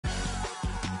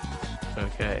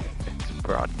Okay, it's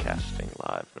broadcasting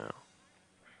live now.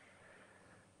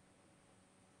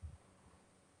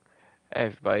 Hey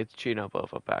everybody, it's Chino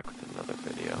Bova back with another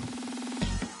video.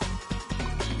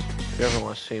 If you ever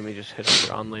want to see me, just hit up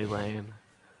Ronley Lane.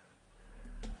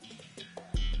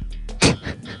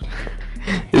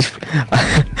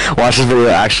 Watch this video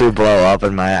actually blow up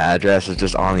and my address is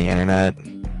just on the internet.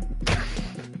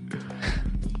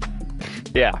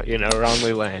 Yeah, you know,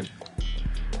 Ronley Lane.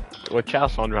 Which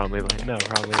house on Ronley Lane? No,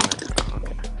 Ronley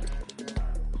Lane.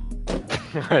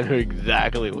 Oh, okay. I know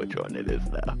exactly which one it is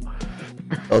now.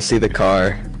 I'll see the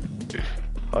car.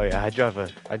 Oh yeah, I drive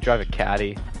a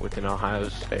Caddy with an Ohio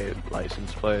State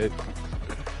license plate.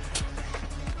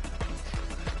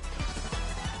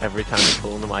 Every time I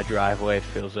pull into my driveway, it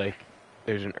feels like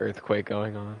there's an earthquake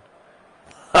going on.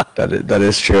 That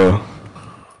is true.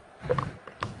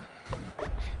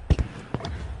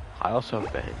 I also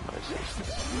bang my sister.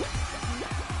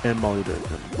 And Molly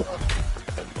Durkin.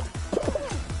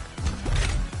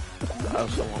 I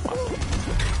also want my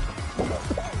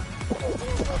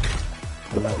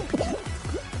mom.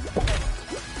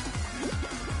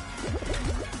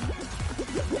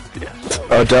 Yes.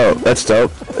 Oh, dope. That's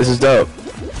dope. This is dope.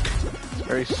 It's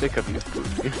very sick of you,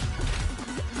 Poochie.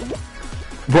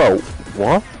 Bro,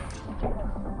 what?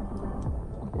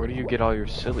 Where do you get all your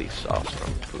silly sauce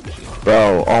from, Poochie?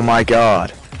 Bro, oh my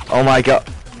god. Oh my god.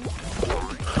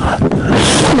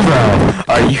 Bro,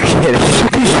 are you kidding?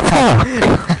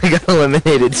 I got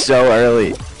eliminated so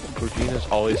early. Poochie is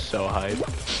always so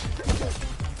hyped.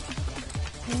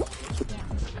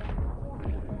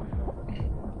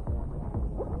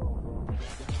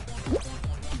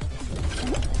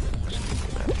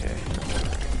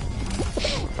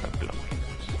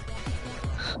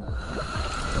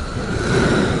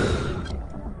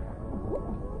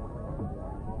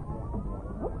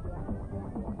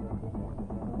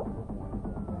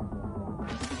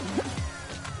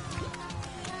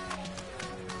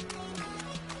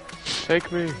 Take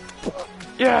me.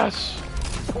 Yes!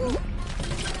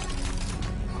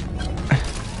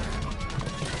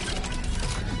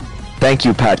 Thank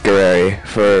you, Pat Guerreri,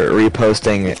 for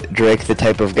reposting Drake the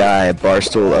Type of Guy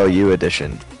Barstool OU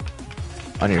edition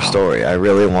on your story. I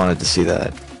really wanted to see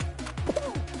that.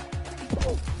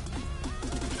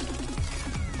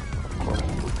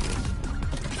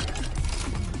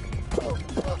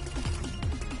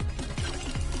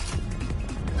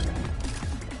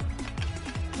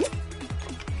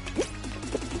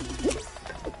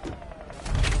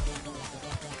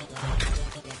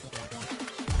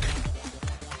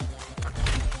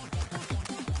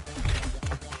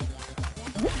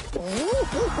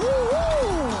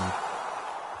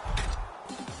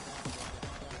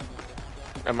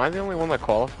 Am I the only one that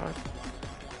qualified?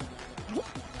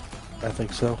 I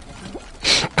think so.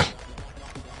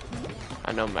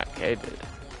 I know Matt K did.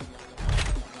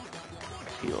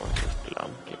 He wants his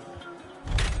lumpkin.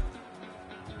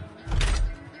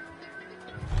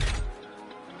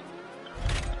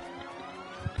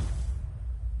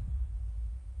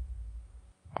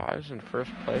 I was in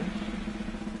first place.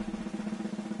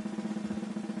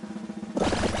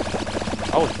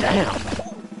 Oh damn!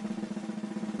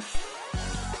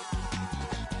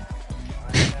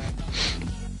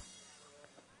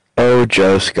 Oh,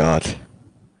 Joe Scott.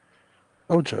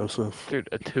 Oh, Joseph. Dude,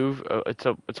 it's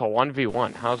a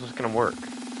 1v1. How's this gonna work?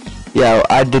 Yeah,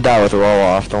 I did that with roll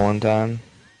off the one time.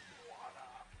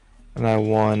 And I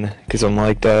won, because I'm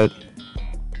like that.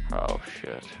 Oh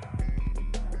shit.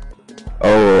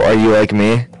 Oh, are you like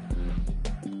me?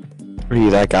 Are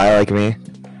you that guy like me?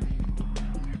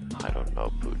 I don't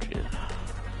know, Poochie.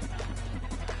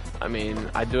 I mean,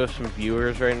 I do have some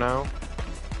viewers right now.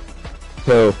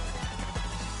 Who?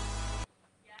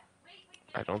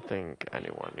 I don't think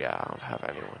anyone. Yeah, I don't have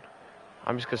anyone.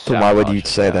 I'm just gonna. So why would you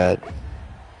sabotage say him. that?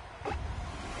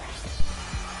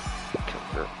 Kill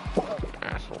her.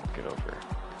 Asshole, get over.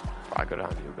 If I go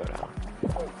down, you go down.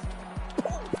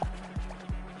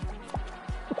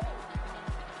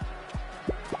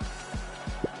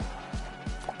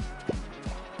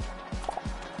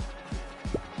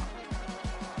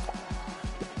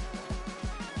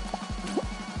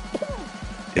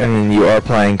 I mean, you are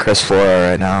playing Chris Flora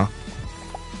right now.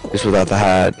 Just without the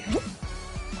hat.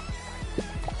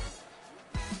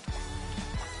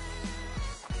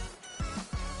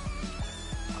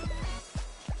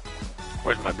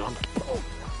 Where's my blunt?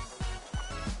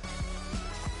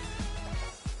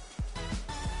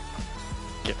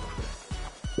 Get over it.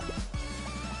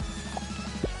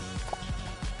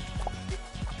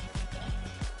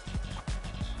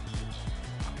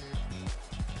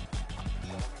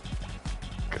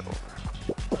 Get over it.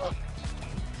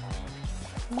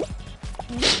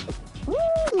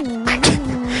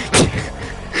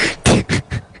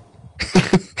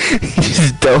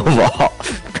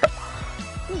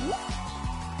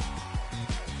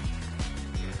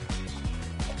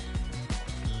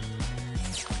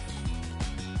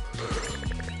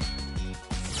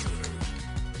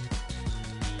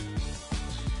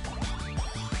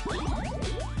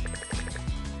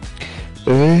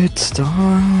 It's time.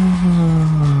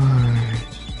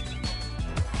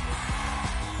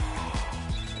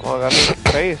 Oh, I got his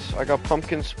face. I got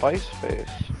pumpkin spice face.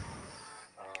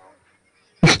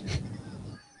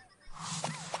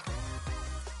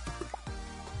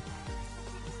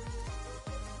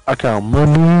 I count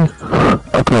money.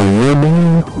 I count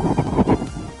money.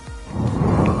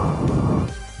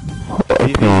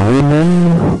 I count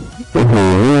money.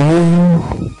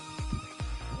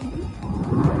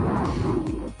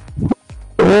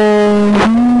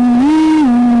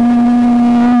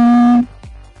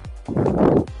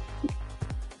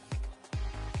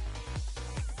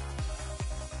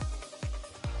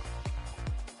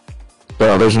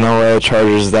 Bro, there's no way it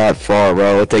charges that far,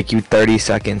 bro. It'll take you 30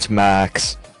 seconds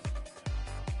max.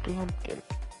 Pumpkin.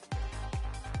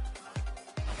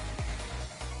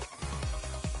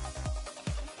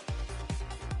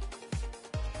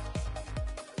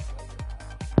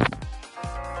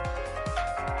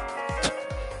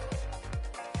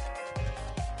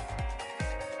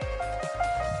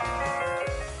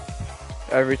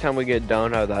 Every time we get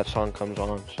donut, that song comes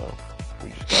on, so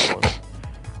we just got one.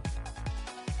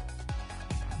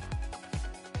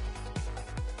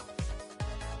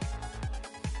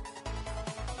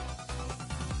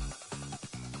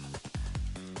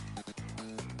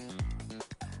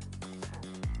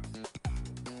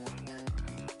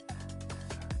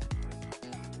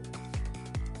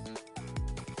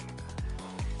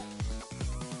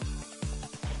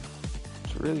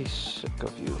 It's really sick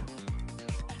of you.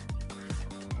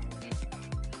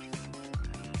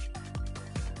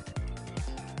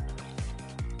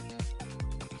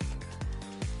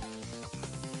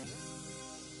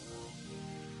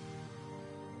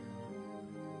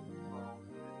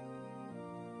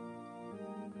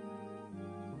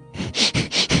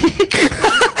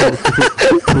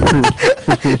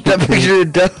 That picture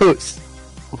of Dose.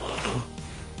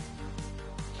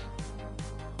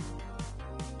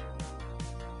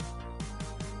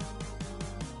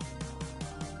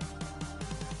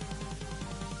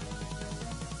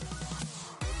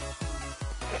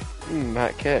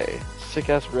 Matt K. Sick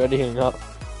ass readying up.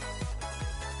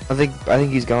 I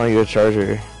think he's going to get a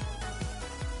charger.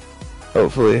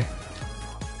 Hopefully.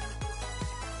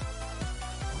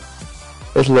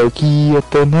 It's Loki at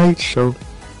the night show.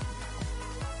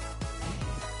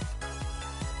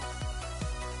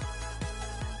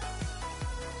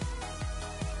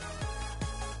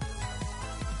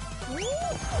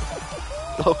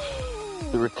 Oh,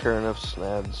 the return of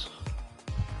Snads.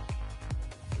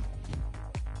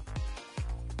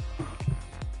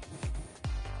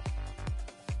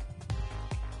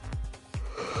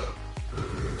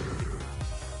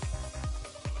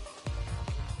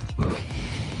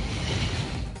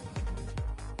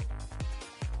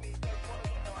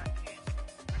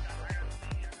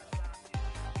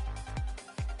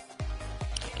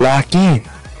 Lock in.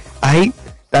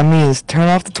 That means turn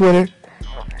off the Twitter,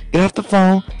 get off the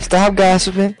phone, stop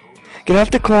gossiping, get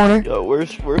off the corner, Yo,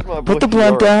 where's my boy put the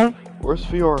blunt Fiora? down, Where's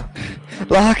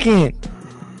Fiora? lock in.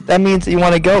 That means you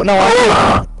want to go? No, I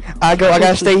can't. I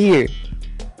gotta stay here.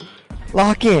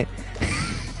 Lock in.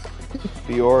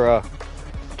 Fiora,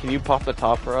 can you pop the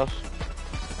top for us?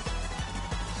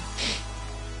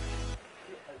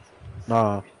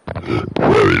 Nah.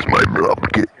 Where is my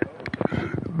blanket?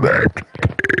 Back.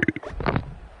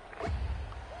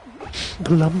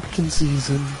 Lumpkin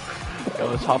season. Yo,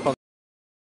 let's hop on.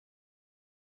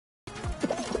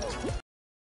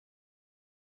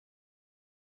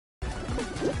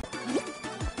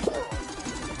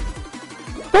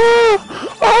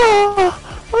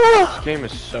 This game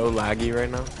is so laggy right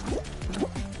now.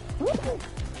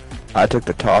 I took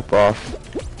the top off.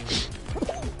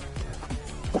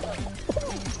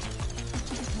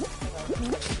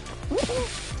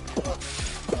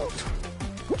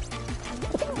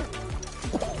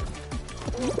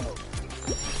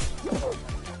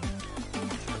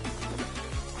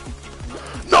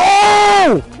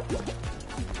 No!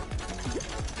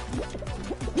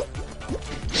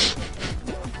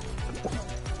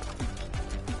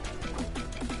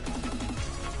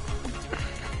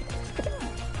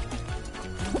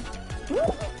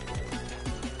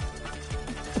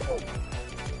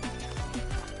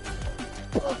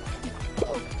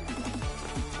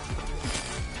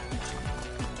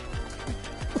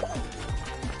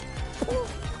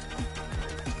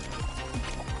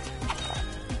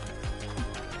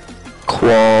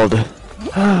 Qualled.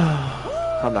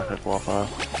 I'm not gonna qualify.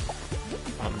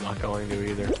 I'm not going to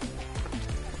either.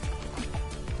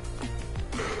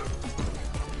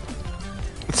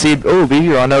 See, oh,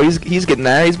 BB, no, he's getting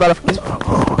there. He's about to.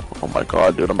 Oh my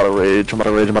god, dude, I'm about to rage. I'm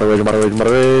about to rage. I'm about to rage. I'm about to rage. I'm about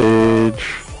to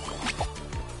rage.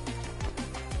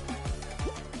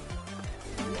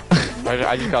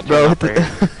 I just got Bro, turned up right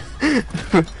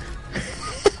here.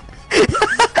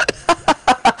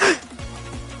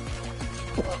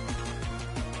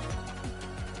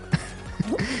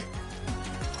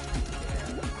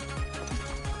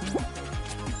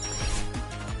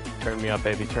 Turn me up,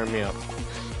 baby. Turn me up.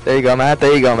 There you go, Matt.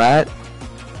 There you go, Matt.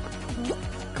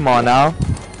 Come on now.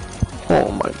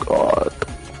 Oh my god.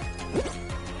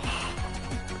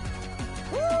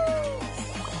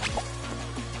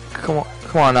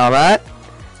 Come on now, Matt.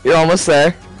 You're almost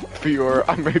there. Fiora.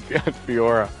 I'm right behind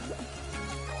Fiora.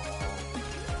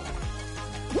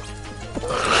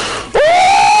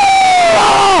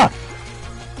 Ah!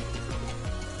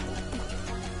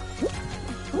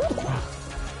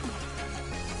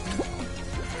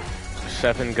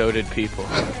 7 goated people.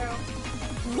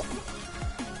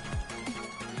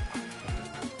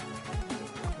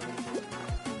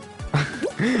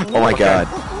 Oh my god.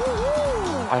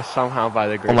 I somehow by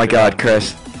the grace Oh my of god,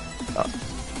 Chris.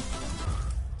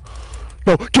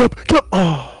 No, jump!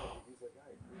 Oh.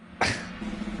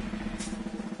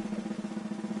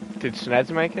 Did Sneds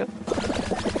make it?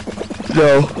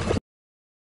 No.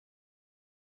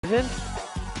 Didn't?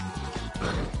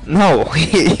 No,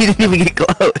 he didn't even get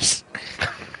close.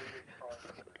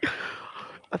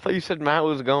 I thought you said Matt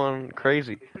was going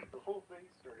crazy.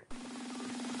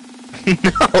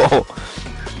 No.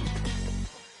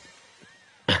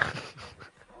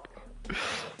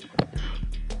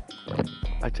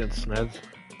 I did Sneds.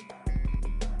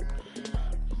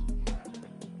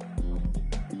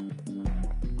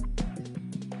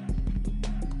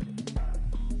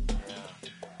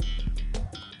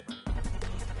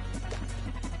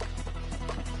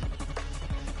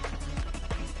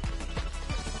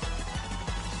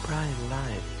 Bright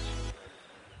lights.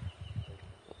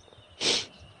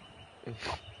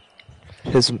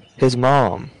 His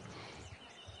mom.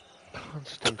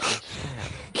 Constant and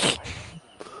sad.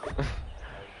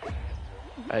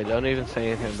 Hey, don't even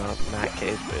say anything about Matt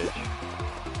Case, bitch.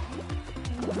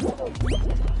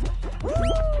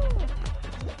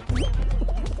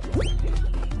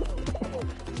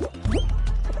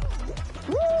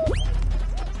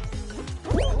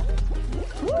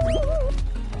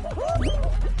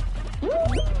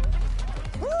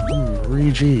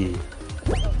 Regi.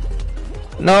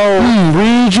 No.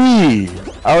 Regi.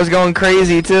 I was going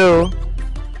crazy too.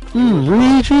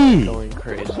 Regi. Going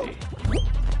crazy.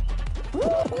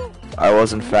 I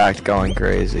was in fact going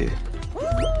crazy.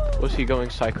 Was he going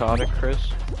psychotic, Chris?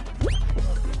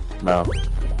 No.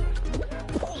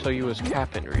 So you was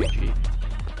capping, Regi.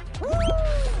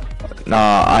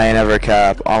 Nah, I ain't ever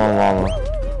cap. I'm a mama.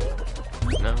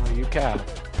 No, you cap.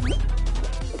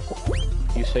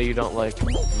 You say you don't like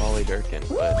Molly Durkin,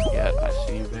 but yet I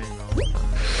see you bang all the time.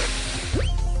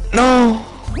 No.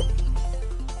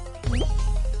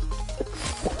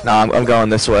 Nah, I'm going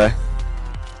this way.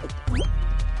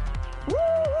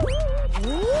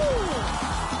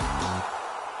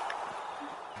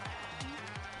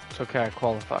 It's okay, I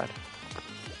qualified.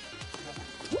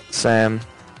 Sam.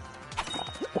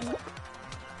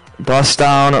 Bust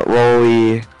down,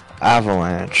 Rolly,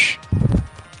 Avalanche.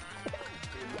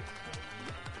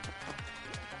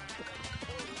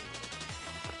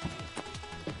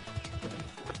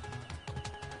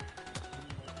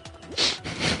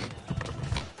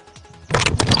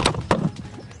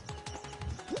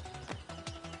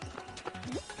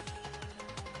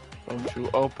 Don't you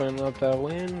open up that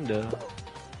window.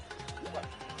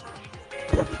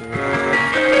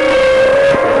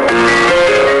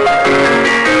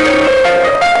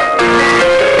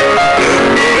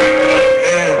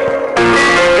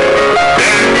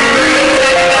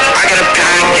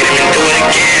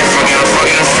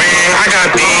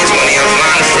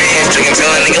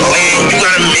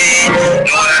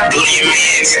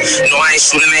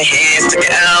 Shooting their hands, took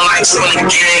an L like shooting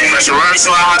again. Crush a run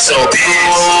so hard, so big.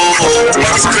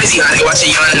 It's crazy how they watch a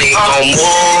young nigga gon'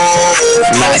 move.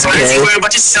 It's crazy worry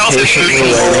about yourself and they make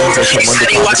move. You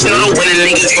steady watching all the winning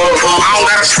niggas gon' prove. I don't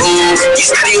gotta prove. You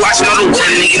steady watching all the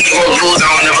winning niggas gon' lose. I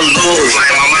don't never lose.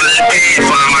 Like my mother in the bed,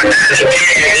 find my dad in the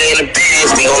bed, he in the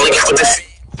bed. We gon' look out with the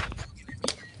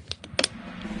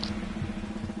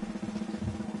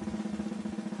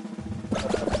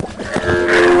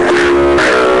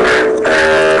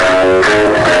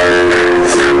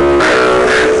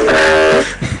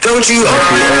Don't you open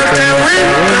up that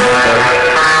window.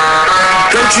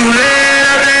 Don't you let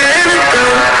out that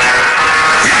antidote.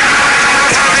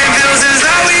 Popping pills is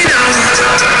all we know.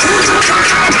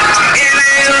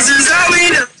 Inhales is all we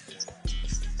know.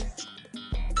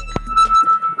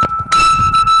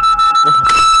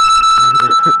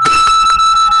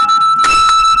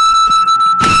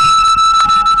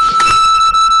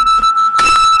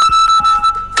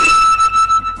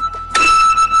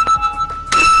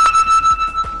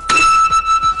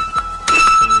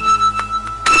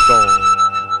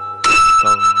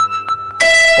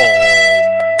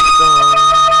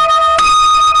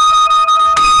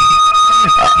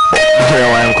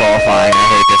 Real M qualifying. I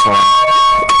hate this one.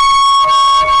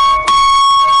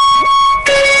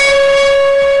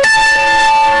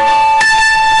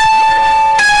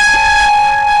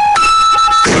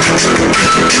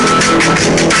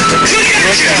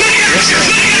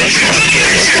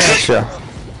 Sure.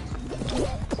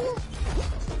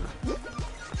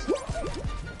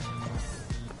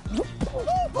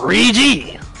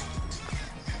 Regi!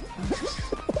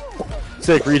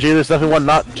 Sick, Regi, there's definitely one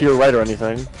not to your right or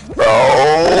anything.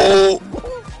 Bro!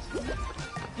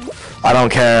 I don't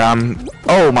care,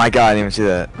 oh my god, I didn't even see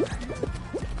that.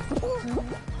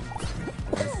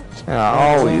 Yeah,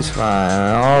 always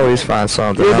find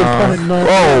something.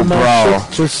 Oh, bro.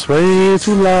 Just way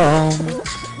too long.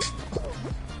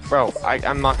 Bro,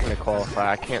 I'm not gonna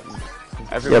qualify. I can't.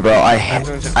 Yeah, bro, I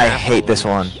hate this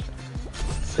one.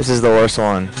 This is the worst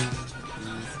one.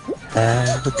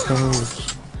 Have a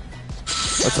toast.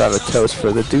 Let's have a toast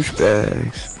for the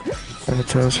douchebags. Have a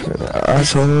toast for the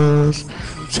assholes.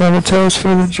 Let's have a toast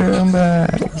for the germ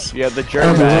bags. Yeah, the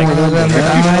germ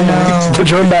bags. The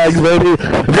germ bags, baby.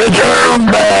 The germ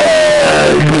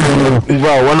bags.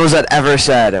 Bro, when was that ever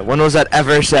said? When was that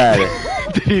ever said?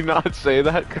 Did he not say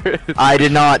that, Chris? I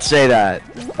did not say that.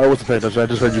 I wasn't paying attention. I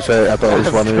just heard you say it. I thought it was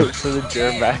funny. Toast to the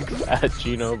germ bags at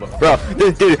Genobo. Bro,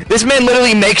 dude, this man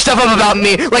literally makes stuff up about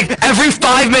me like every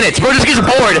 5 minutes. Bro just gets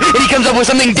bored and he comes up with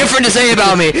something different to say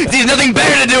about me. He has nothing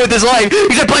better to do with his life.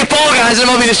 He's gonna play Fall Guys and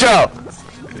MLB The Show.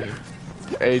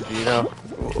 Hey, Gino.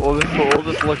 We'll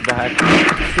just look back.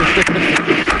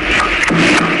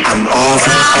 I'm all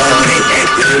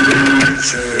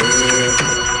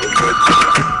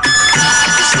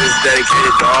this is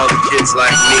dedicated to all the kids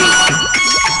like me.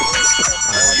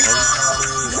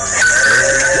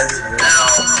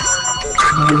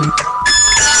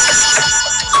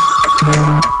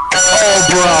 Oh,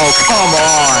 bro, come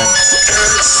on.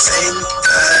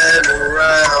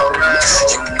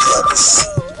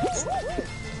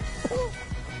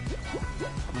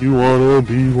 You wanna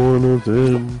be one of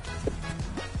them?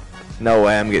 No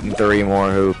way, I'm getting 3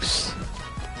 more hoops.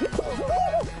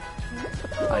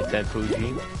 I said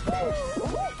Fuji.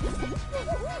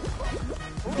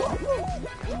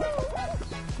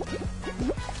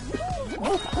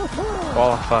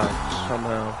 Qualified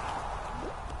somehow.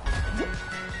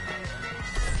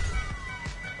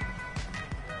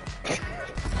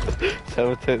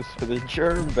 So it is for the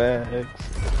germ bags.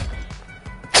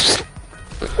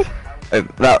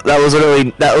 That was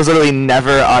literally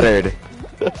never uttered.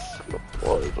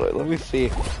 Wait, let me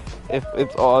see if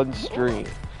it's on stream.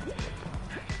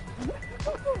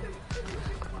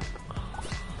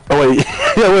 Oh wait,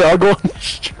 yeah, wait, I'll go on the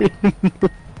stream.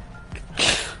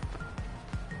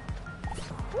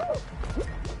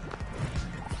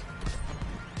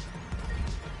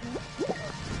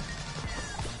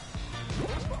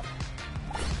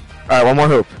 Alright, one more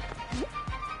hoop.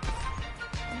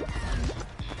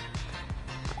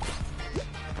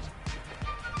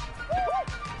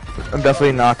 I'm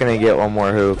definitely not gonna get one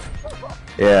more hoop.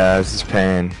 Yeah, this is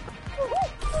pain.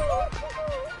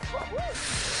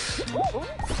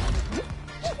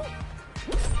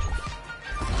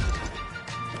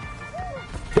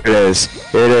 Here it is.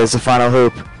 Here it is, the final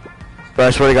hoop. But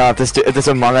I swear to God, if this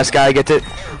Among Us guy gets it,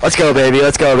 let's go, baby.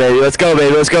 Let's go, baby. Let's go,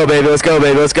 baby. Let's go, baby. Let's go,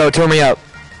 baby. Let's go. Turn me up.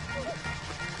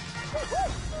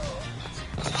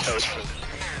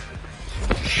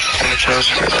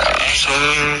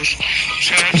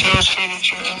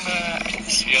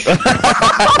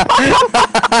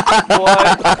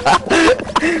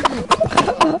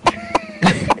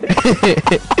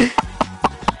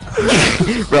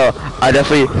 Bro, I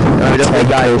definitely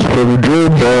got it for the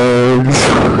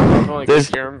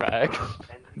Germ bags.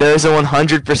 There's a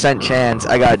 100% chance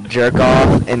I got jerk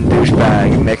off and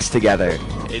douchebag mixed together.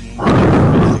 In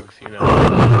bags, you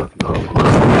know.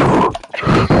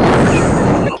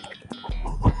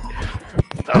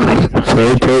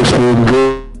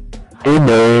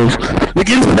 You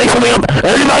can make something up.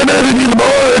 Everybody better be the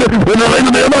board when they're in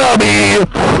the lobby.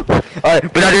 Alright,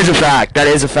 but that is a fact. That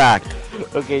is a fact.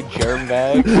 Okay, germ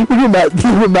bags.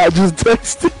 Matt just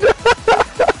texted.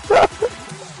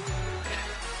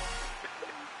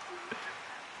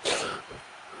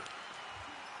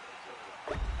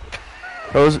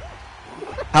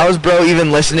 How is bro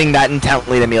even listening that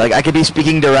intently to me? Like, I could be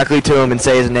speaking directly to him and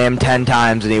say his name 10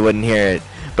 times and he wouldn't hear it.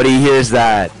 But he hears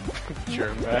that.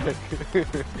 Germ bag.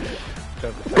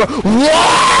 Bro,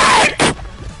 what?!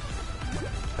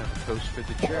 Toast for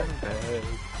the germ bag.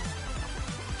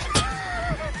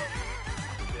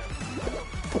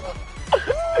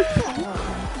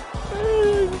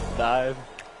 Dive.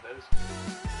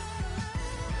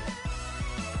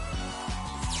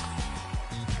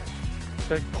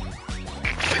 Plastic?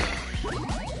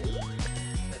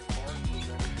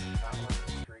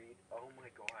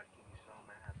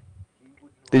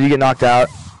 Did you get knocked out?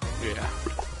 Yeah.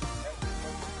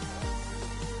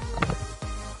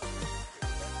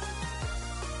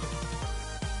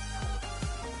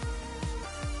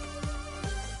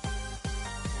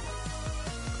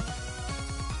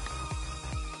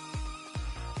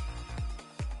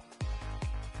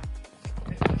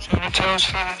 Toes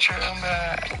for the drum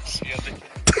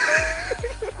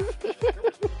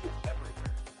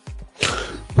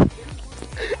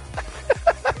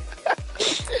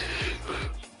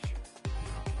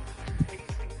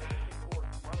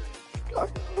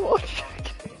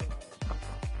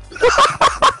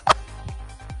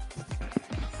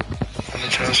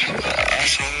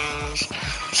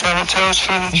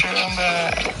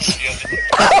bags.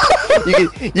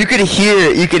 You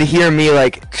could hear me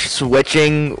like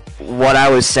switching what I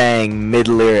was saying mid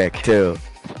lyric too.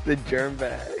 The germ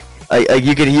bag. Like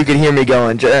you could hear me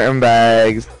going germ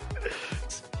bags.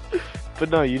 But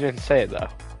no, you didn't say it though.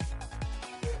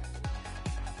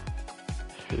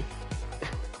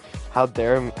 How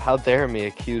dare me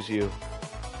accuse you?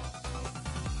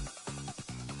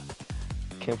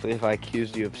 Can't believe I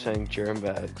accused you of saying germ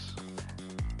bags.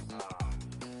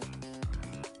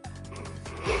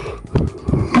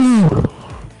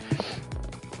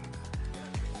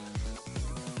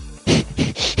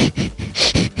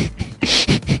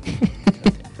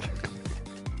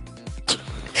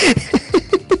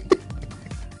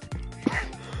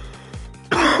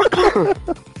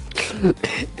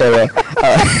 Anyway,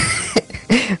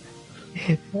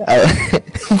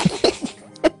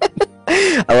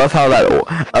 I love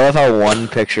how one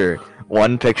picture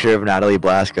of Natalie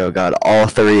Blasco got all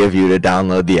three of you to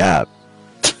download the app.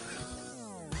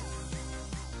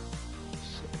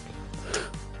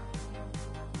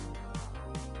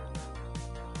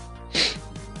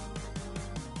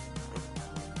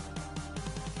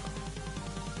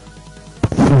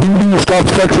 Stop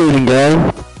spectating,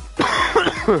 gang.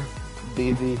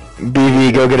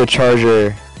 BV, go get a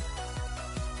charger.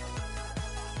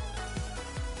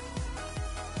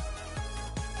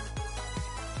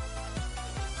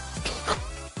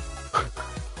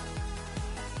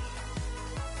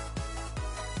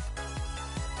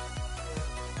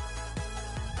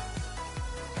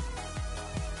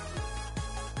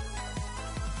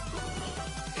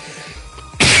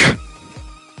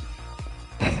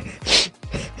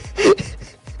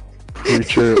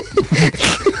 Preacher.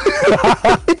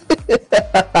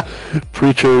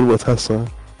 Preacher with Hessa.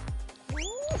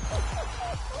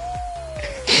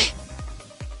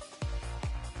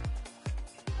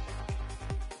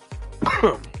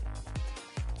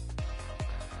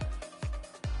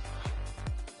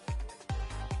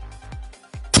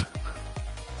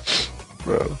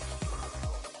 Bro.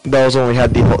 That was when we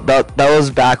had that was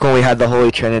back when we had the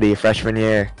Holy Trinity freshman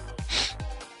year.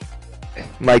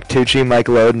 Mike Tucci, Mike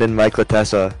Loden, and Mike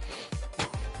Latessa.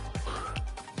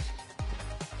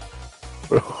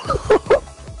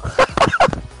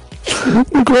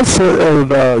 Let's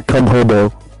come homo.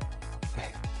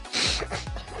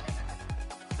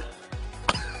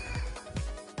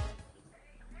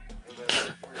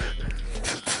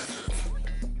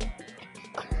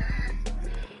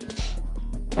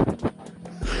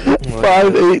 What?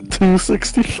 5'8",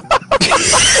 265.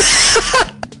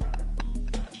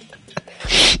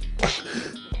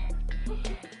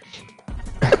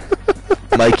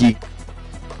 Mikey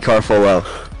Carfolo.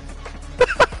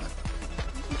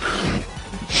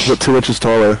 What, 2 inches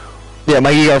taller? Yeah,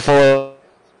 Mikey Garfolo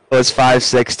was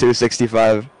 5'6",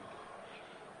 265.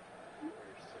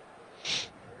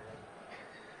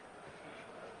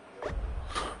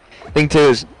 Thing too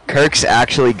is Kirk's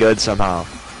actually good somehow.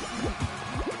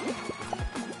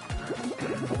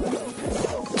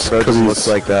 So it just looks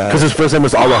like that. Because his first name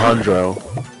is Alejandro.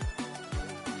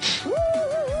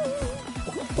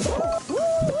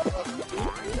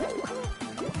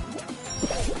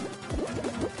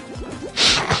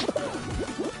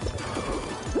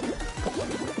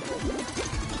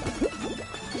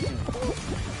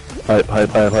 Pipe.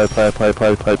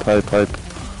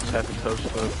 Tapatos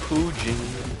for Fuji.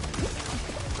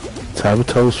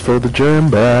 Tabatos for the germ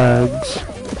bags.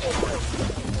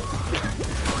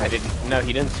 I didn't. No,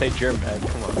 he didn't say germ bag.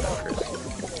 Come on,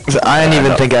 Chris. I didn't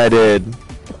even think I did.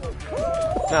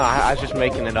 No, I was just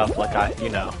making it up like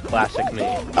classic me.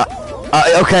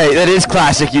 Okay, that is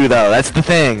classic you though. That's the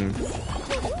thing.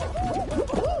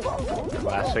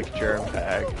 Classic germ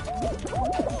bag.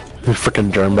 You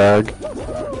freaking germ bag.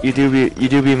 You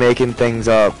do be making things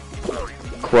up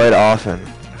quite often.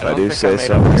 If I do say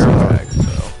so Germ myself. bag,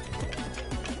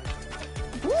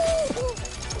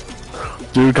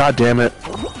 Dude, god damn it.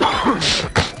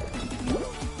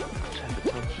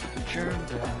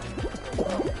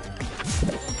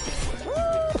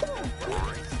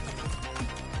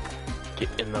 Get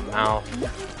in the mouth.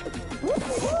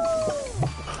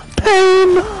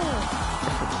 Pain!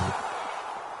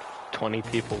 20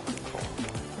 people.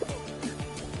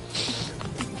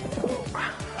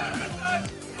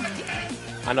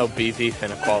 I know BV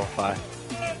finna qualify.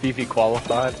 BV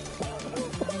qualified.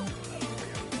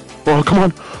 Oh, come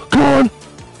on! Come on!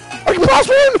 I can pass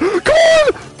one! Come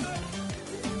on!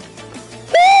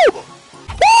 Woo!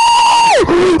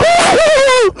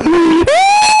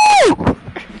 Woo!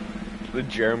 The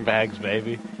germ bags,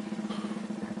 baby.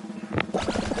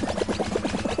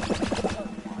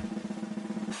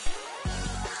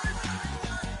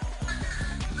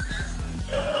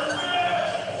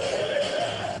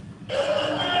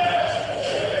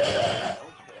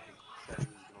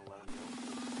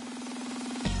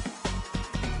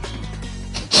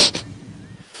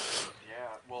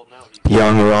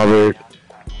 Young Robert.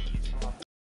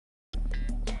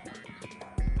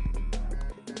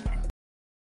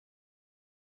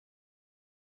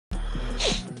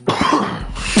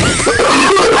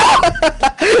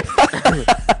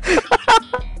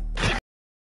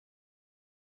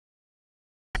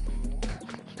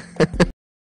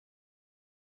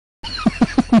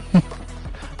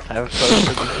 I have code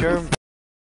for the germ.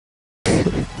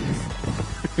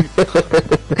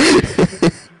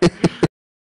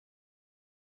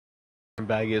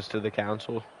 Bag is to the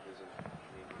council.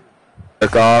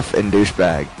 Jerk off and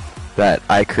douchebag that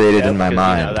I created in my 'cause,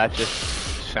 mind. You know, that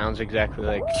just sounds exactly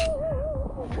like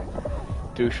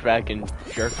douchebag and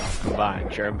jerk off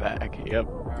combined. Germ bag. Yep.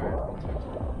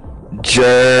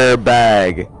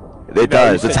 Jerbag. It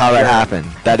does. you That's said how that germ.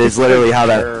 happened. That is literally how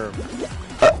that. Germ.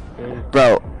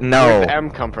 Bro, no. Where'd the M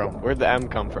come from? Where'd the M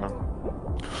come from?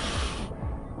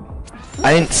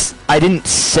 I didn't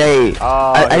say.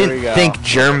 Oh, I here we didn't go. think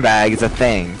germ bag is a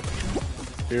thing.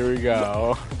 Here we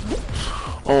go.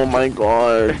 Oh my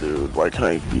god, dude. Why can't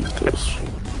I beat this?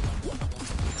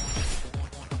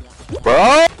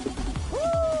 Bro.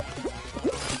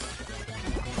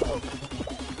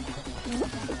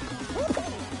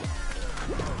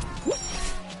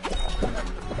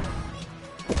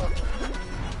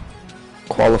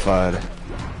 Qualified.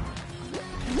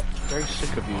 Very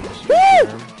sick of you, Mr.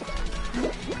 Germ.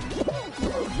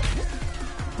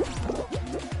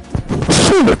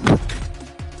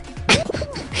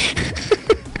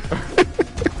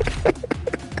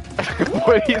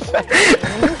 What do you say?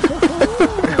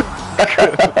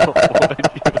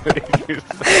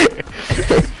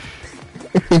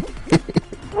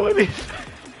 What do you say?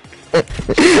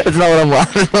 That's not what I'm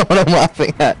laughing. That's not what I'm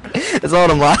laughing at. That's not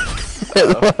what I'm laughing.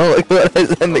 Look what I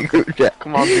sent in the group chat.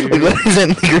 Come on, Look BV. what I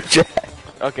sent in the group chat.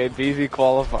 Okay, BV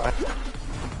qualified.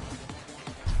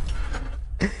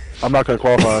 I'm not gonna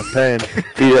qualify. Pain.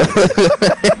 Yeah.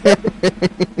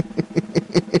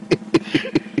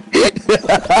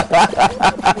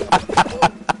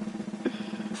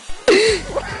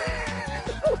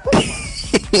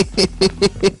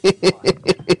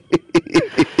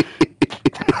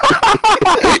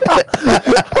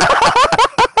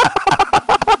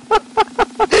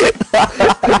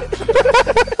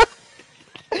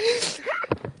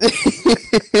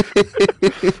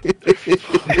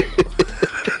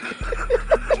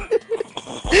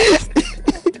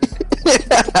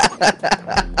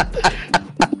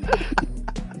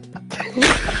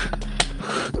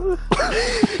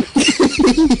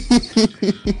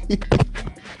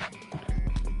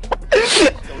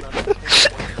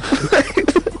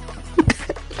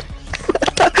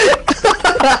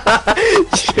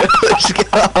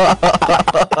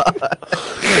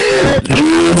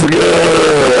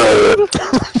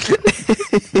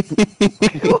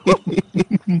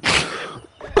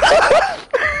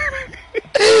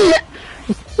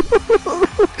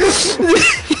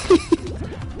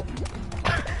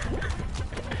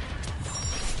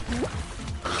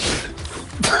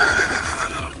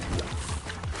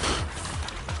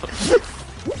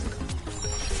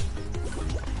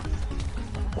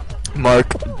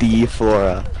 Mark D.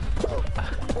 Flora.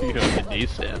 You know what the D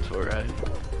stands for, right?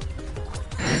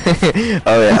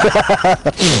 Oh yeah.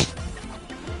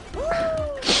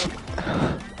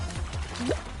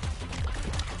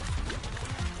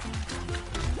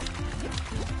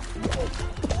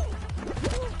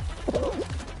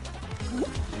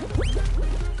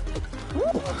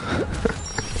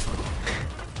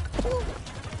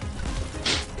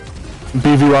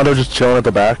 BV Rondo just chilling at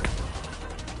the back.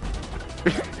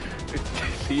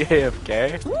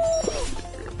 CAFK?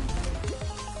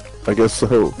 I guess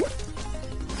so.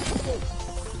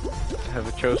 have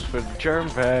a toast for the germ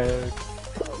bag.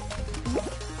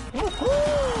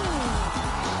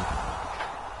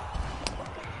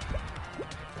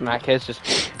 Mac's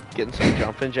just getting some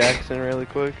jumping jacks in really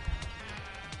quick.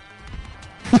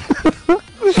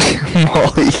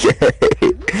 Molly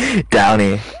K.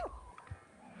 Downey.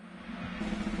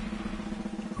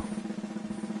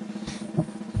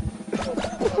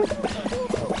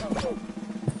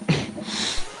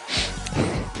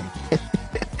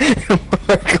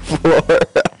 Mark Flora.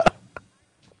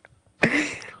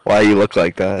 Why you look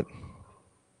like that?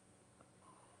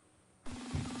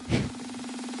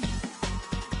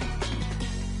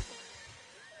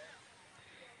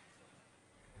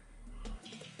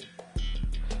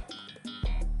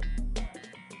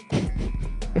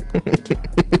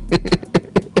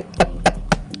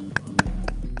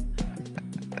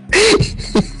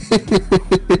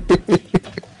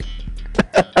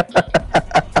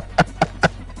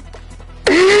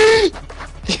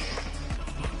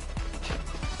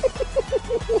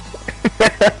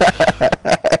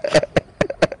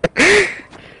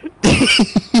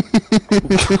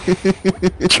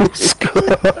 Joe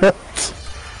Scott.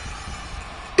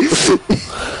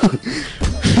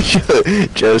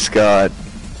 Joe Scott.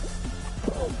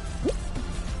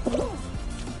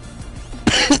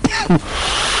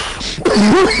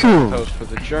 Toast for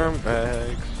the germ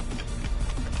bags.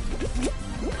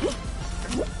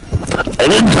 I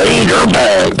didn't say your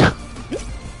bag.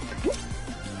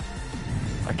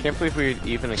 I can't believe we would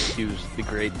even accuse the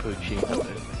great Poochie of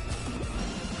it.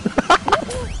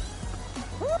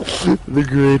 The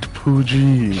great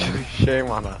Poochie. Shame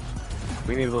on us.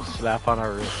 We need a little slap on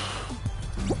our wrist.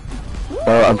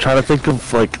 I'm trying to think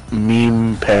of like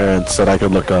meme parents that I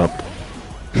could look up.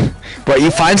 But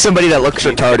you find somebody that looks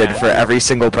retarded for every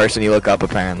single person you look up,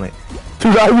 apparently.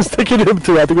 Dude, I was thinking him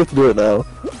too. I think we have to do it now.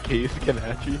 Keith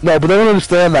Kanachi. No, but they don't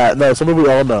understand that. No, something we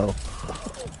all know.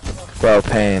 Bro,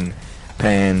 Pain.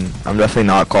 Pain. I'm definitely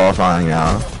not qualifying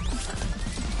now.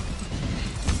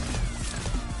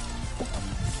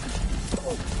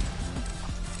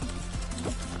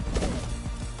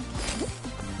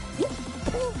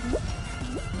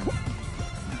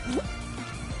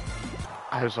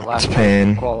 I was the last It's one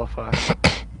Pain. to qualify.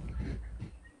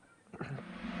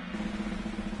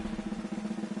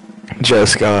 Joe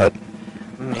Scott.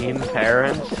 Mean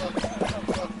parents.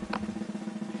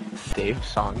 Dave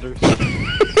Saunders.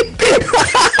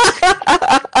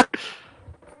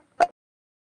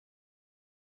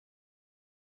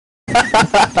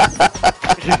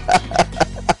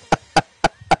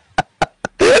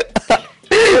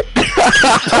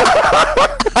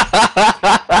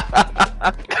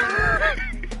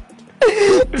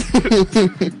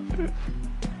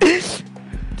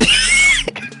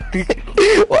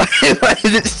 Why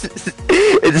is this?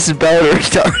 It's spelled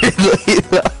retardedly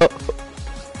though.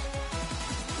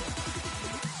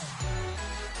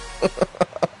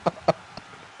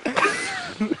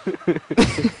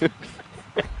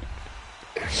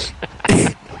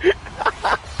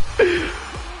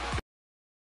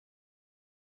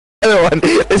 Other one.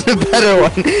 There's a better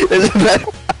one. There's a better.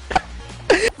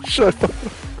 Shut up.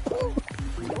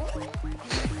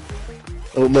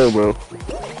 Oh no, bro.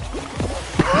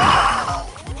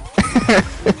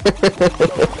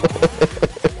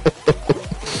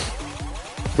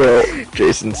 Bro,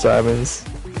 Jason Simons.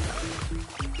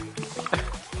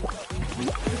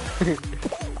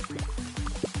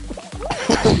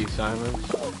 Steve Simons.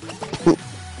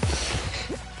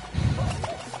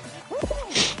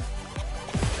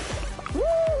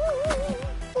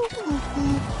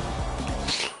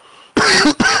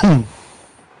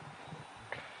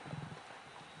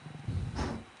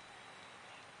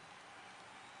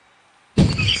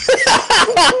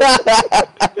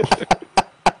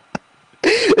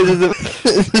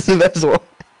 This is the best one.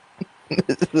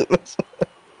 This is the best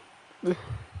one.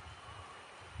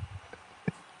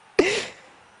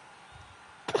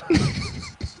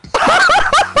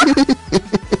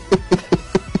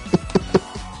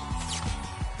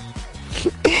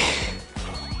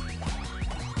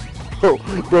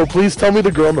 Bro, please tell me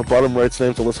the girl on the bottom right's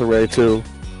name's Alyssa Ray too.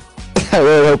 I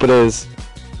really hope it is.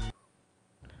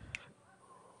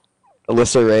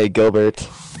 Alyssa Ray Gilbert.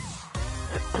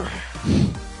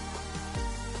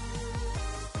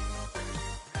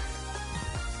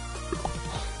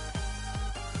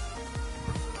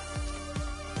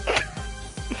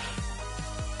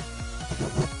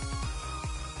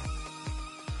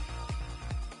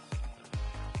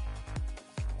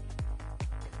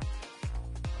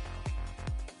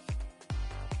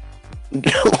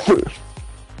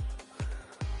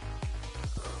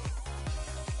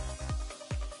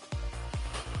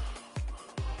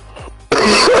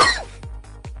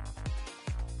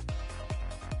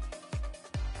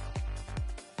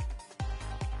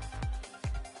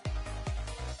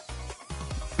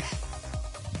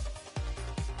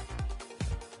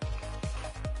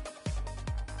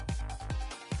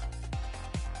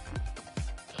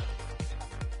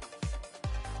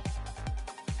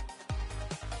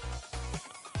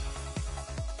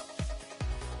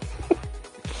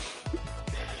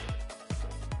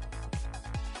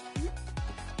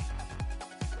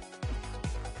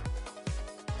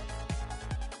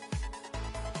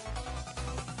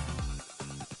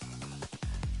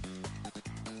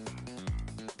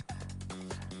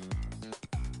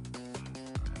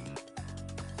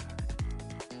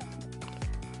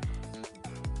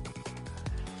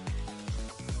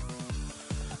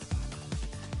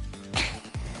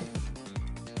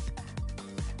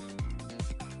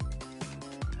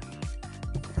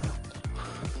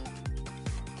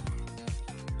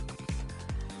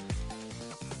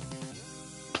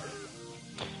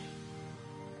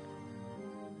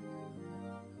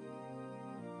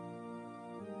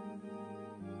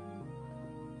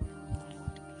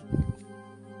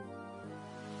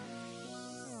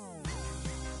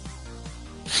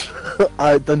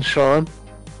 Alright, then Sean.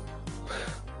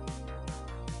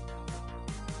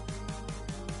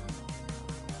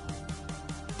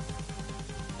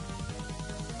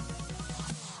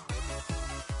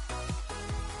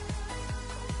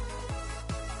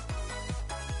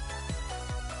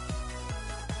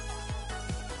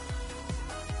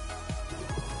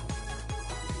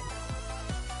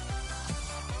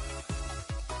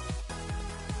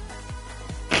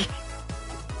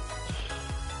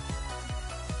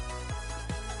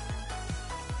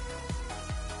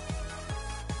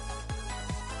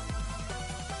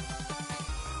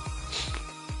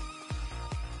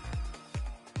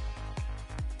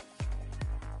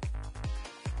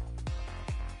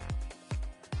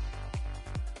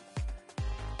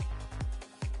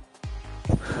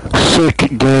 Sick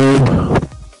game.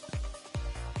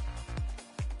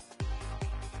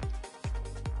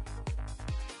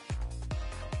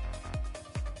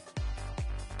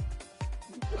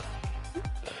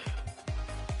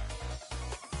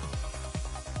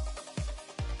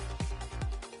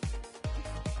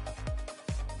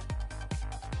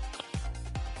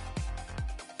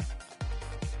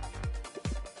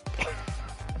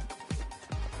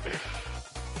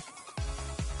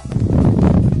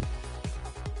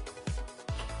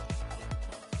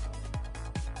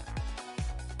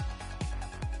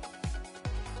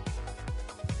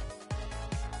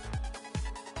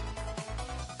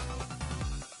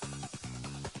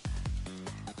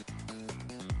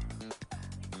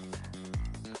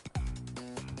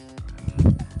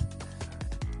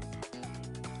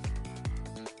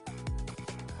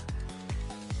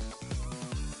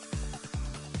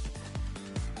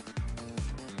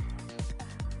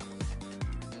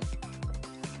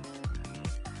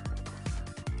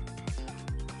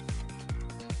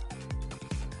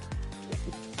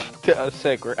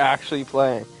 Sick, we're actually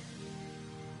playing.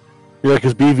 Yeah,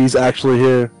 because BV's actually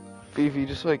here. BV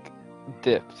just like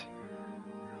dipped.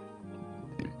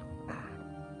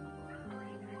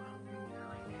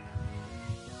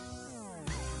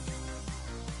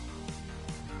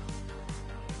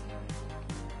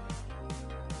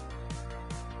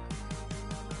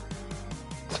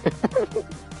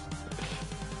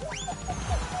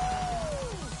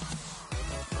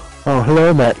 Oh,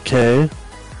 hello, Matt K.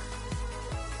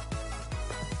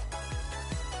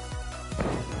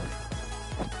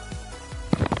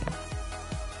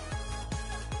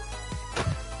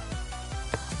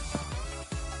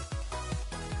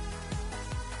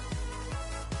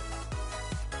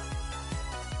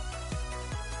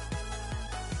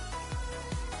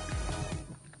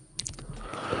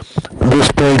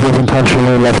 This page was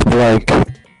intentionally left blank.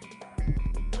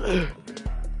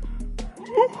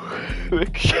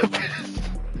 Rick Shepis.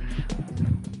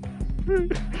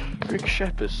 Rick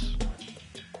Shepis.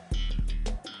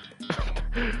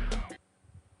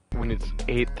 When it's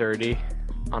 8:30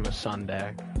 on a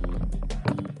Sunday.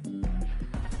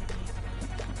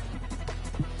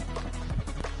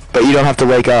 But you don't have to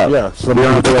wake up. Yeah, so we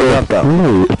don't have to wake up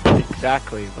though.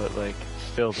 Exactly, but like,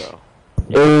 still though.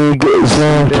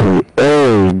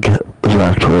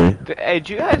 Exactly. Hey,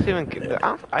 do you guys even?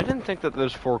 I didn't think that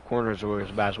those four corners were as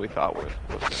bad as we thought was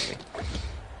gonna be.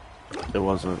 It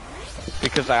wasn't.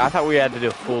 Because I thought we had to do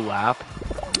a full lap.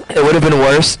 It would have been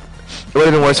worse. It would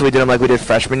have been worse if we did them like we did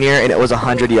freshman year, and it was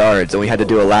 100 yards, and we had to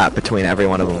do a lap between every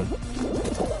one of them.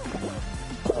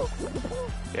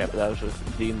 Yeah, but that was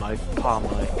just the Mike, Pa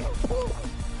Mike.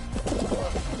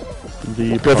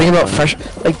 Bro, think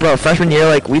about freshman year,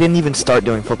 like we didn't even start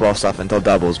doing football stuff until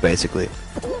doubles, basically.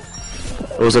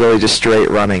 It was literally just straight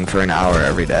running for an hour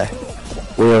every day.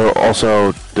 We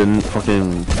also didn't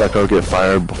fucking Deco get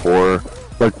fired before,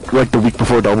 like the week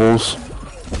before doubles.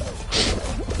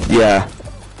 Yeah.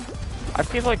 I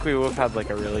feel like we would have had like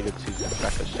a really good season if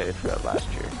Becca stayed for that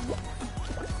last year.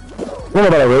 I don't know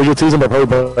about a really good season, but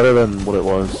probably better than what it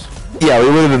was. Yeah, we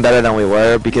would have been better than we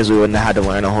were because we wouldn't have had to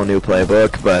learn a whole new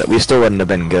playbook, but we still wouldn't have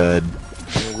been good.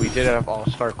 I mean, we did have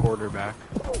all-star quarterback.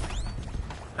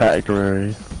 Pat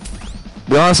Gray.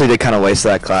 We honestly did kind of waste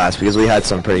that class because we had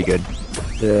some pretty good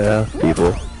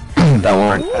people that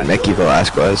weren't Mickey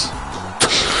Velasquez.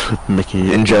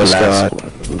 Mickey and Joe Scott.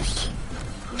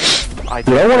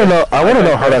 Dude, I want to know. I want to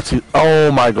know how that season.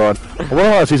 Oh my god! I want to know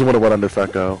how that season would have went under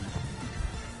Fecco.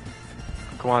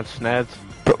 Come on, Sneds.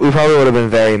 We probably would have been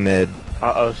very mid.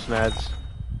 Uh-oh, Sneds.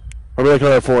 Probably like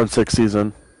another 4-6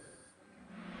 season.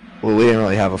 Well, we didn't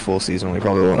really have a full season. We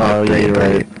probably went Oh, like yeah, 3 you're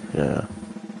and right. 8. Yeah.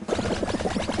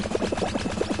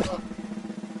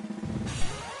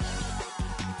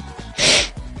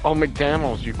 Oh,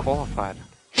 McDaniels, you qualified.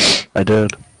 I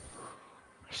did.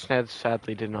 Sneds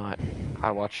sadly did not.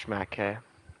 I watched Matt K.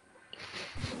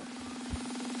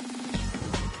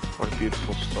 What a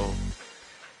beautiful soul.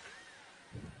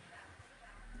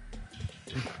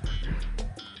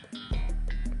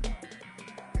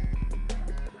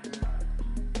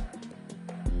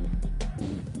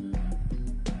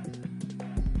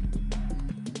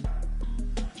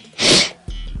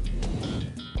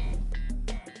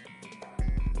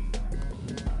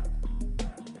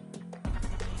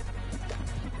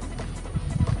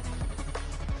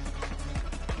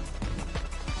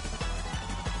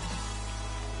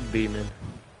 Beeman.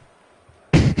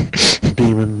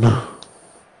 Demon.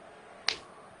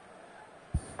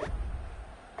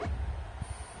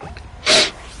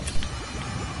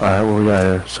 Alright, what we got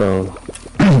here? So,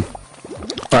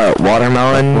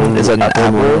 Watermelon is an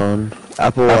apple. melon.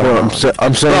 Apple.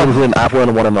 I'm saying between an apple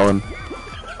and a watermelon.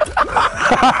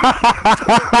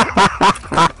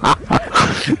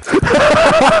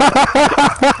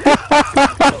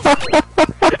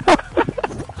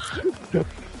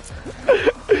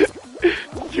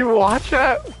 Did you watch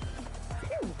that?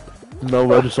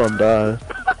 No, I just saw him die.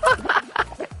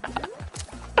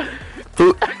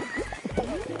 Who?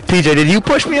 PJ, did you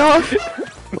push me off?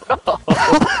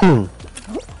 No.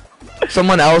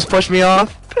 Someone else pushed me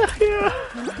off? Yeah.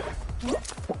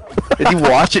 Did you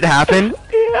watch it happen?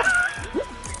 Yeah.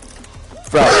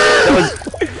 Bro, that was...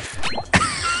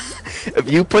 If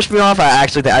you pushed me off, I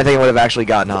think I would have actually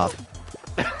gotten off.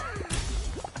 That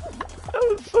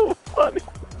was so funny.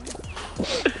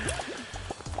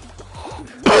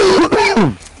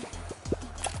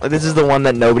 This is the one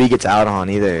that nobody gets out on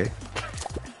either.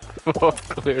 Well,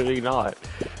 clearly not.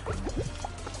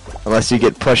 Unless you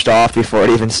get pushed off before it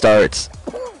even starts.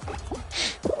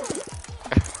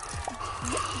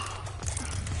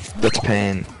 That's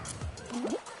pain.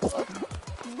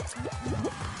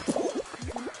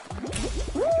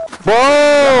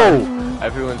 Whoa!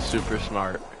 Everyone's super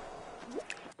smart.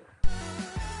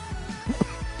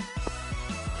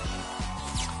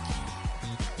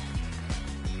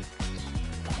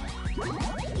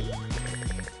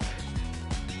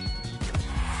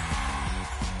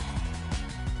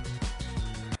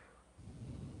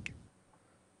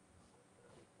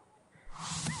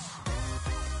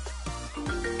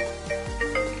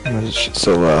 This shit's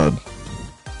so loud.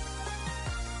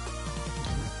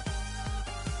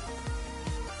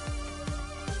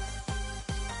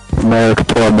 America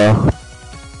Porno.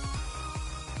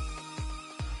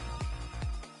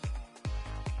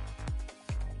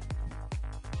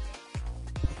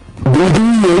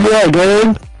 Yeah,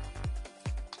 good.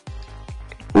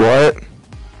 What?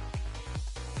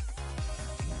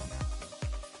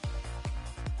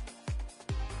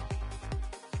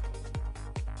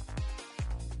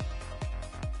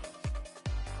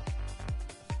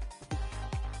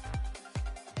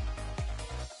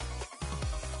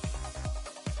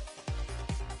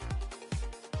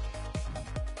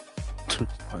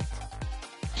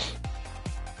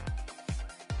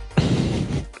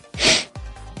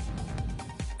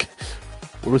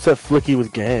 What was that flicky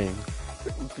with gang?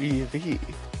 VV.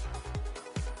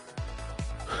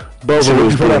 Bo, So what it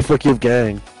was was that pretty- flicky of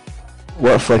gang?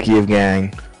 What flicky of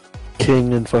gang?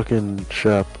 King and fucking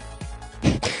Shep.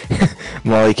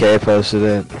 Molly K posted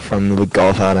it from the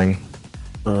golf outing.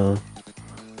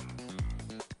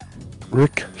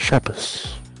 Rick Shepis.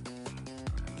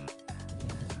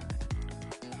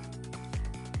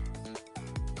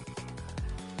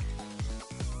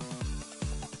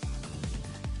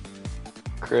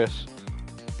 Chris,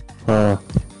 look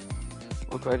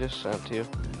what I just sent to you.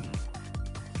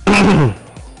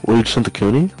 What, you just sent the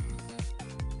Cooney?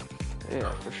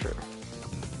 Yeah, for sure.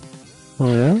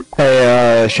 Oh yeah?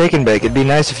 Hey, Shake and Bake, it'd be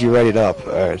nice if you write it up.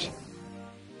 Alright.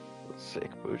 Sick,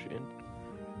 Bougie.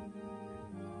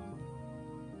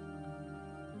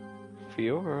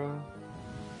 Fiora.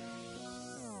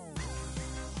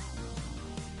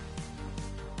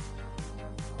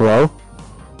 Hello?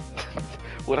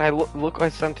 What I look what I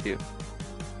sent to you.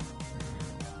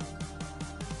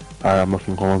 Alright, I'm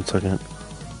looking. Hold on a second.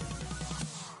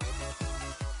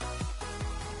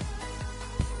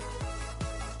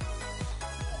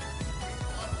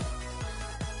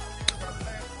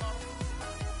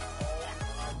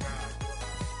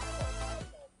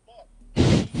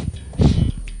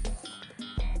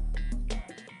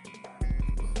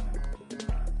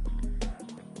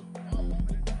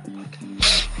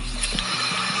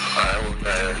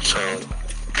 So,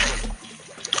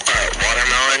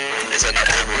 watermelon is an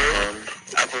apple.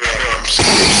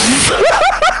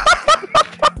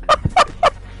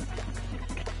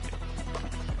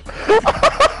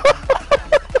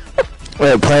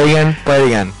 Wait, play it again? Play it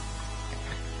again.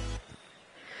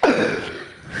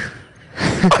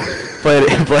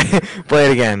 play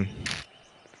it again.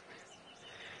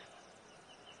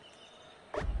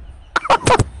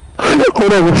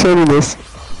 Hold on, we're starting this.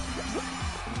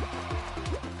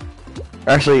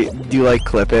 Actually, do you like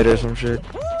clip it or some shit?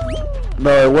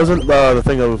 No, it wasn't the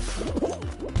thing of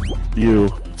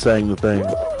you saying the thing.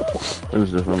 It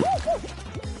was different.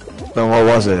 Then what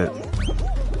was it?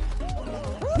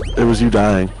 It was you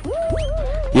dying.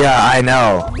 Yeah, I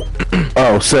know.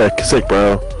 Oh, sick,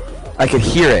 bro. I could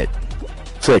hear it.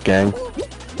 Sick, gang.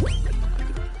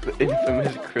 The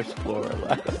infamous Chris Flora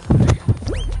laugh.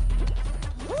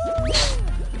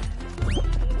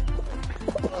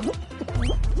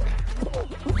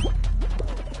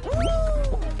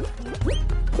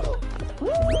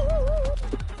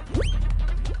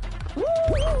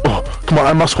 Oh, come on,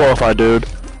 I must qualify, dude.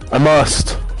 I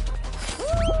must.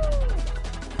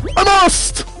 I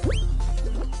must!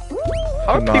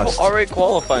 How are You people must. already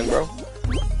qualifying, bro?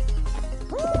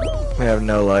 We have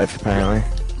no life, apparently.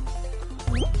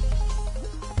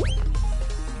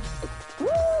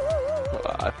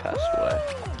 I passed away.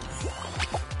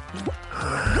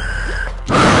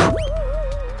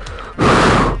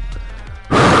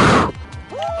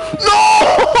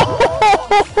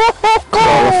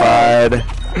 Qualified.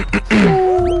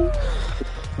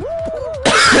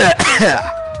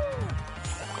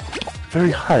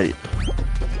 Very hype.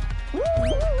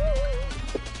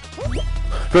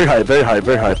 Very hype, very hype,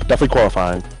 very hype. Definitely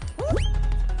qualifying.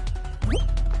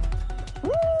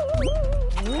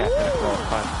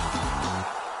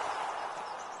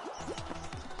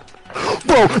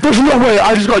 Bro, there's no way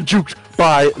I just got juked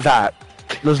by that.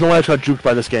 There's no way I just got juked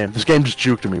by this game. This game just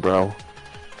juked me, bro.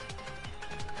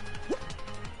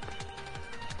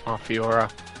 Oh,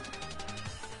 Fiora.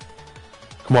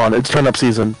 Come on, it's turn up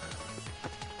season.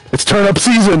 It's turn up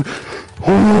season!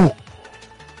 Ooh,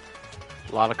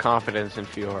 A lot of confidence in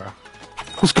Fiora.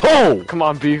 let's go! Come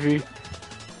on, BV.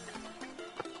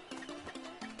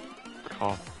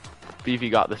 Oh,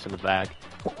 BV got this in the bag.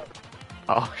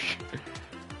 Oh, shit.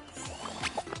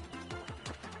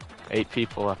 8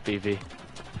 people left, BV.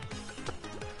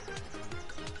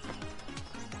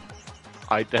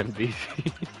 I then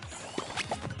BV.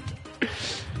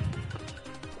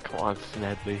 Come on,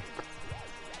 Snedley.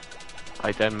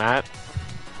 I then Matt.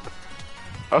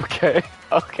 Okay,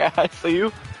 okay, I see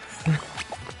you. My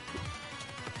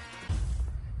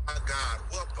God,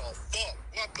 what the fuck?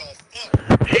 What the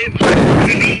fuck? Hit my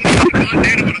with a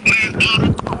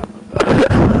glass bottle.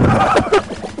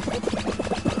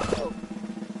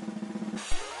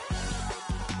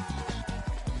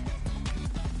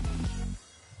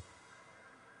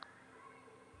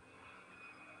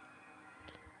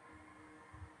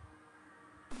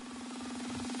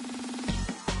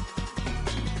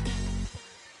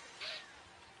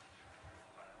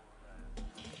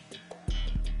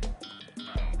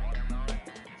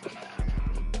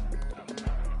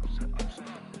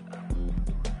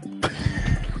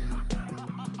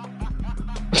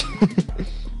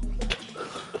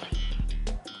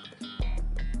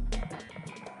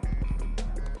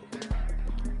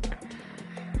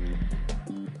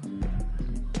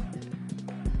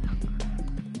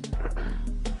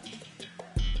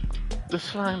 The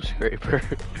slime scraper.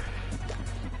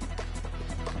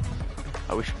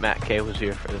 I wish Matt K was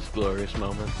here for this glorious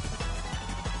moment.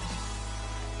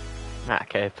 Matt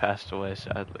K passed away,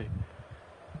 sadly.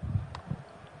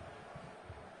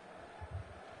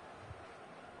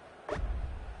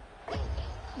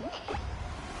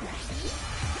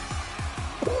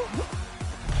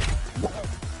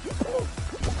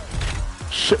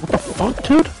 Shit, what the fuck,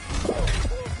 dude?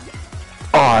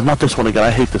 Oh, not this one again. I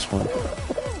hate this one.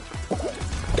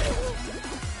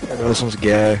 This one's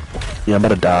gay. Yeah, I'm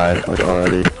about to die, like,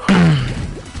 already.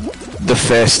 The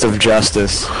fist of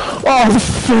justice. Oh, the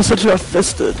fist that got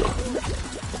fisted.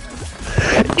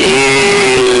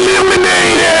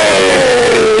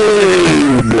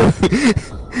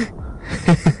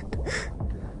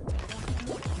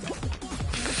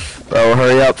 Bro,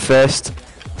 hurry up, fist.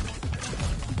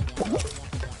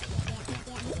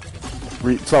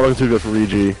 It's not looking too good for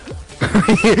Regi.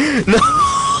 No!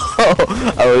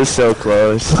 I was so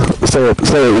close. Say it,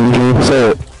 Regi,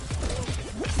 say it.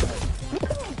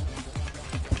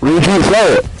 Regi, say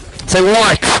it. Say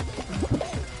what?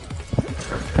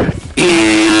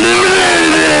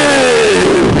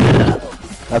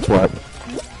 That's what.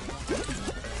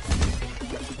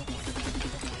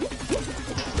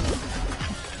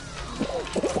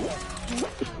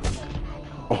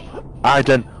 Oh, I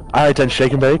done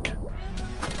shake and bake.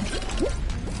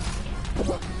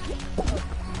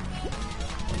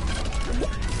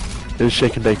 It is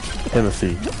shake and bake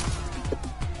Timothy.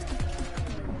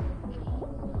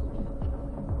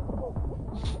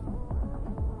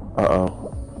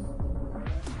 Uh-oh.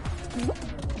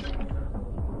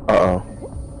 Uh-oh.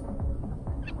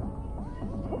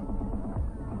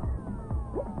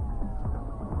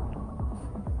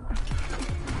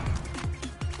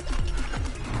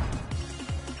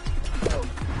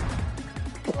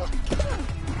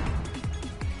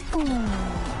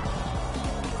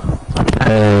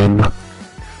 Pain.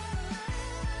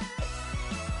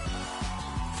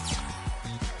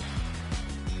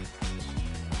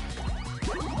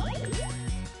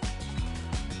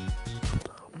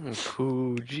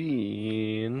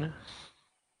 Poogene.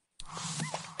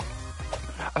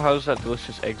 How's that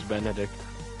delicious Eggs Benedict?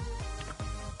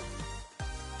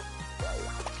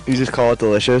 You just call it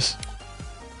delicious?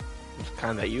 It's the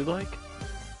kind that you like?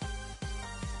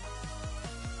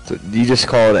 So you just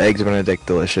call it Eggs Benedict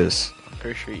delicious? I'm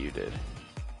pretty sure you did.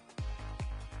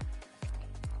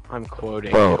 I'm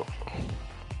quoting Bro.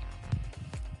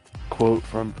 Quote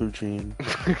from Poogene.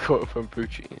 you. Quote from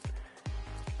Poogene.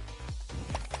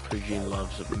 Poogene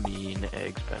loves mean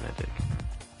Eggs Benedict.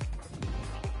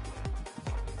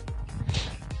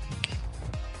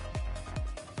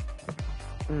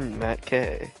 Matt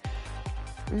K.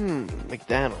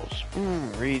 McDonald's.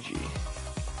 Regi.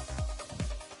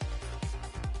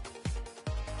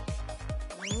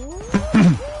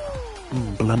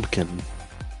 Blumpkin.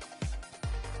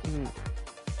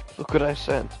 Look what I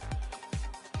sent.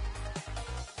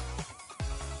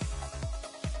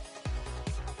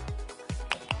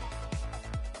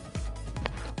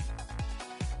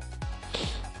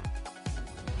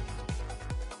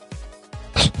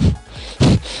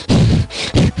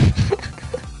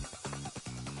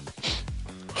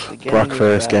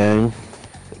 Breakfast gang.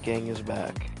 The gang is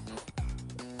back.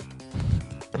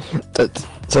 That's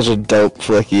such a dope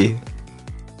flicky.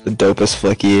 The dopest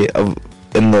flicky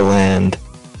in the land.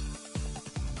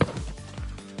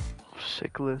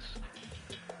 Sickless.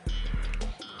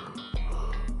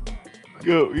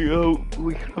 Yo,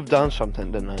 we could have done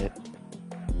something tonight.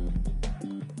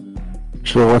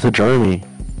 Should've went to Germany.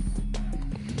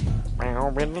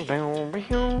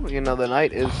 You know, the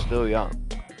night is still young.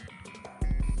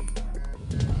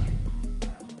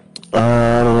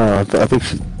 I don't know. I think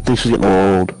she's getting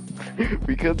old.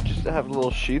 We could just have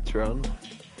little sheets run.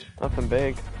 Nothing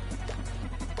big.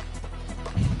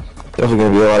 Definitely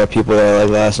gonna be a lot of people there like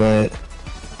last night.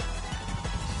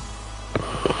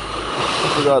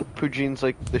 I forgot Poogene's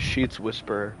like the sheets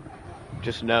whisperer.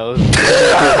 Just knows.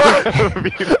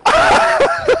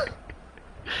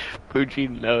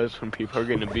 Poogene knows when people are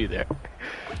gonna be there.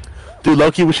 Dude,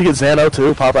 Loki, we should get Xano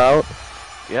too. Pop out.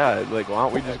 Yeah, like why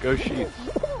don't we just go sheets?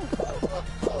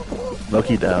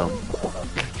 Loki down.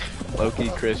 Loki,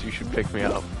 Chris, you should pick me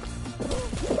up.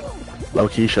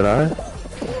 Loki, should I?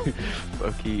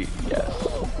 Loki, yes.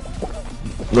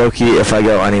 Loki, if I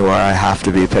go anywhere, I have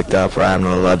to be picked up, or I'm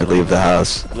not allowed to leave the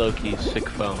house. Loki, sick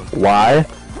phone. Why?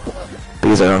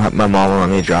 Because I don't have, my mom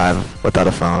won't let me drive without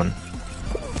a phone.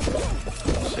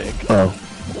 Sick. Oh.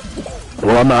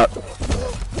 Well, I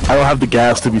don't have the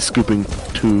gas to be scooping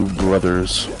two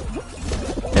brothers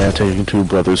and taking two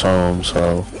brothers home,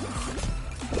 so.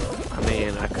 I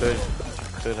mean, I could,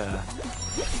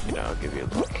 you know, give you a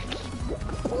look.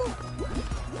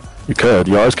 You could.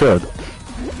 You always could.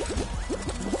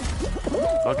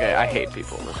 Okay, I hate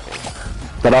people in this game.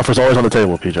 That offer's always on the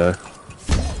table, PJ.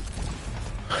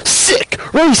 Sick!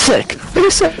 Really sick! Really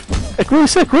sick! Really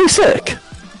sick! Really sick!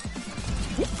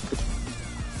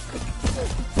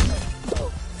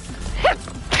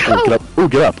 Ooh, get up! Ooh,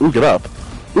 get up! Ooh, get up!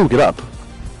 Ooh, get up!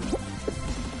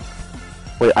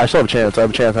 Wait, I still have a chance. I have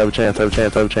a chance. I have a chance. I have a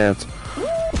chance. I have a chance.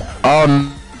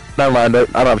 Never mind. I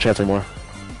don't have a chance anymore.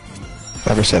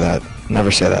 Never say that.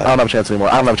 Never say that. I don't have a chance anymore.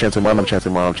 I don't have a chance anymore. I don't have a chance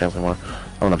anymore. I don't have a chance anymore.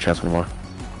 I don't have a chance anymore.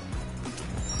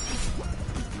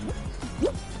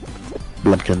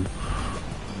 Blumpkin.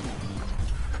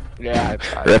 Yeah,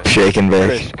 Rip, shake, and bake.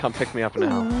 Chris, come pick me up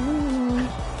now.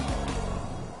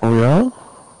 Oh yeah?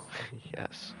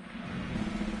 Yes.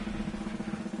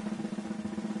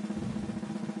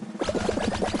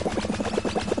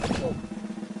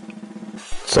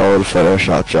 Solid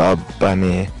Photoshop job by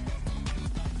me.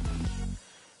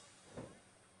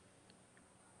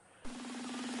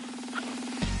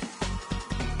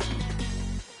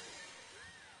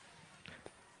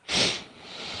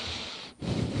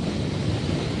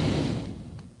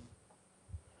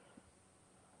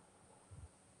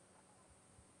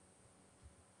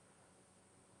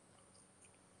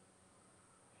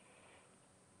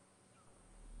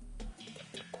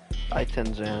 I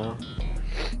Tenzano.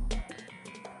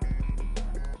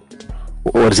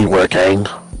 What is he working?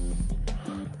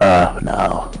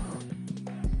 No.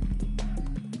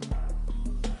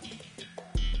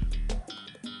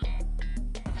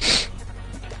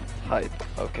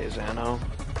 Hype. Okay, Xano.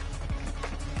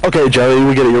 Okay, Joey,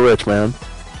 we get it. You're rich, man.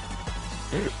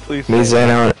 Please Me, say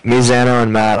Xano,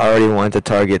 and Matt already went to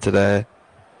Target today.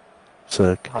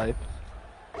 Sick. hype.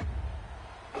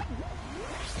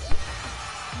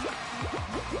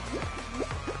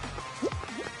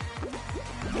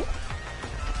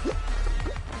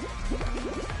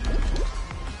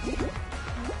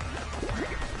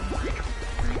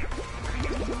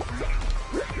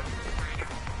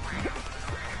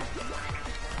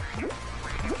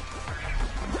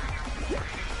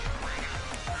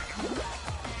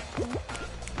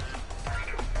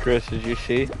 Chris, did you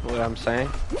see what I'm saying?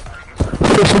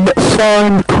 For some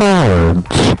signed cards.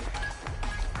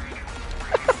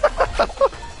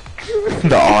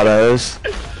 The autos.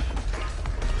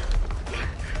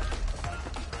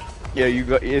 Yeah, you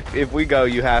go. If we go,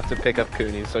 you have to pick up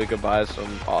Cooney so he can buy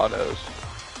some autos.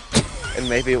 And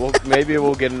maybe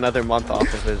we'll get another month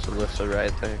off of his Alyssa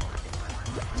right thing.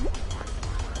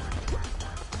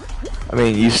 I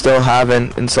mean, you still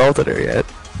haven't insulted her yet.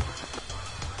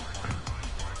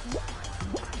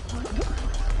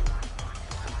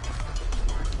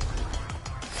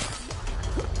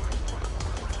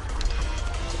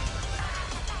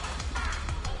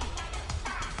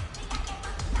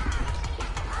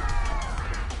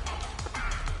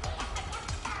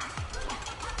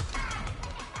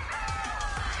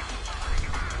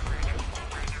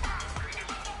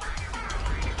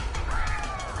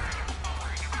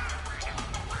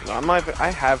 I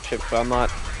have chips, but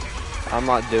I'm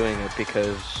not doing it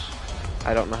because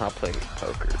I don't know how to play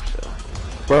poker. So.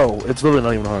 Bro, it's literally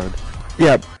not even hard.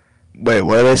 Yeah. Wait,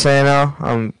 what are they saying now?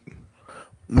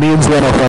 Me and Zeno